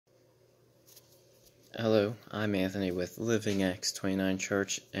Hello, I'm Anthony with Living Acts 29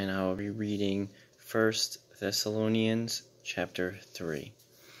 Church, and I will be reading 1 Thesselonians chapter 3.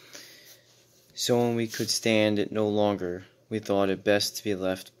 So when we could stand it no longer, we thought it best to be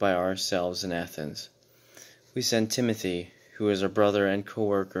left by ourselves in Athens. We sent Timothy, who is our brother and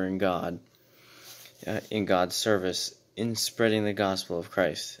co-worker in God's service, in spreading the gospel of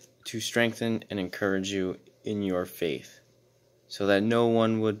Christ, to strengthen and encourage you in your faith, so that no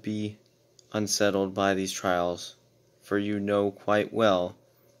one would be unsettled by these trials, for you know quite well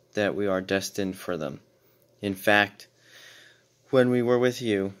that we are destined for them. In fact, when we were with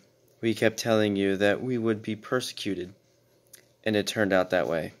you, we kept telling you that we would be persecuted, and it turned out that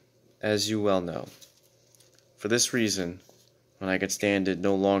way, as you well know. For this reason, when I could stand it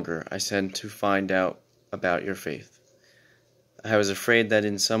no longer, I sent to find out about your faith. I was afraid that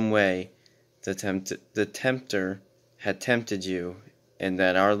in some way the tempter had tempted you, and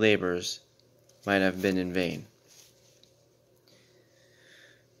that our labors might have been in vain.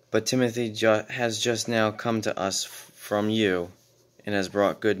 But Timothy has just now come to us from you, and has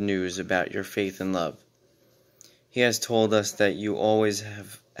brought good news about your faith and love. He has told us that you always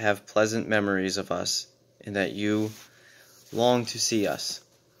have pleasant memories of us, and that you long to see us,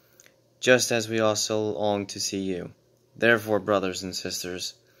 just as we also long to see you. Therefore, brothers and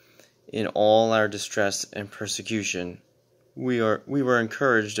sisters, in all our distress and persecution, we were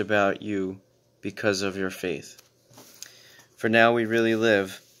encouraged about you because of your faith. For now we really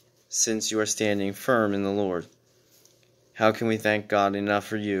live, since you are standing firm in the Lord. How can we thank God enough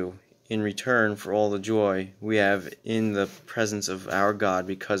for you, in return for all the joy we have in the presence of our God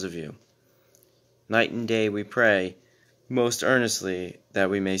because of you? Night and day we pray most earnestly that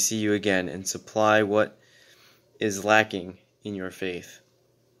we may see you again and supply what is lacking in your faith.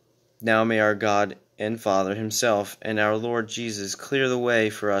 Now may our God and Father himself and our Lord Jesus clear the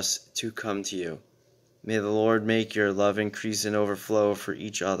way for us to come to you. May the Lord make your love increase and overflow for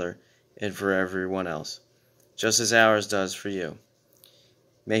each other and for everyone else, just as ours does for you.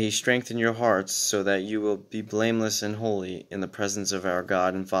 May he strengthen your hearts so that you will be blameless and holy in the presence of our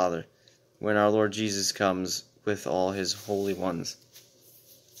God and Father, when our Lord Jesus comes with all his holy ones.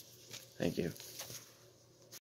 Thank you.